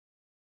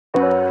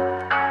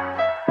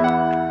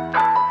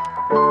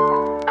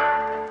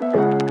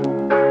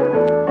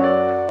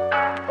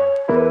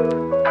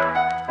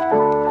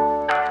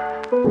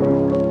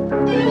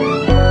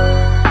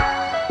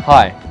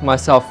Hi,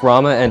 myself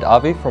Rama and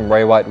Avi from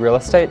Ray White Real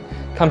Estate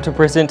come to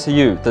present to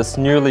you this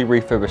newly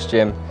refurbished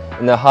gem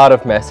in the heart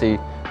of Massey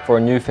for a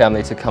new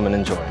family to come and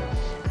enjoy.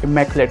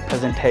 Immaculate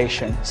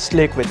presentation,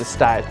 sleek with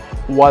style.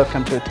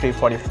 Welcome to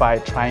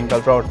 345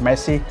 Triangle Road,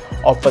 Massey.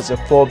 Offers a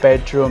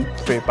 4-bedroom,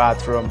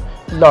 3-bathroom,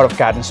 lot of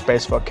garden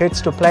space for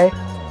kids to play.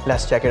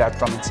 Let's check it out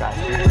from inside.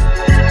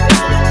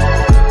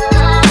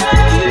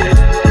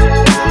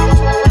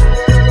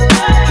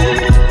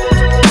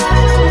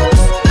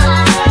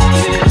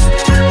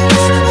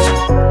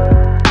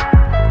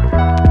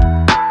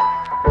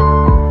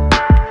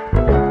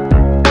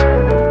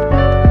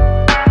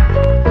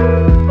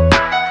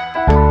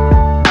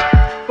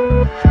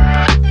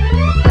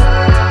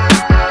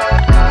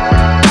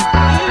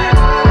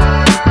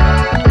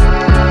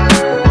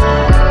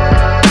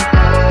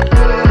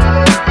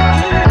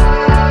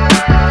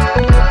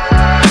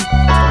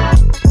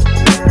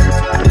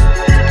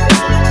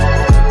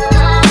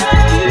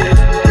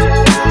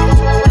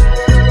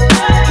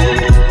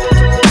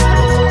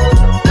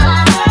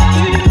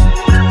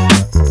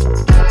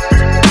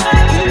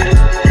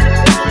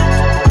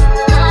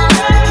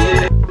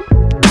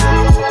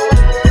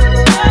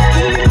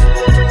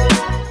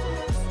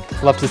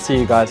 Love to see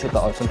you guys at the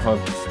open home.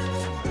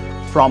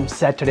 From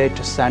Saturday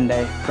to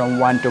Sunday, from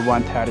 1 to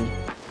 1:30.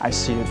 I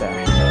see you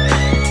there.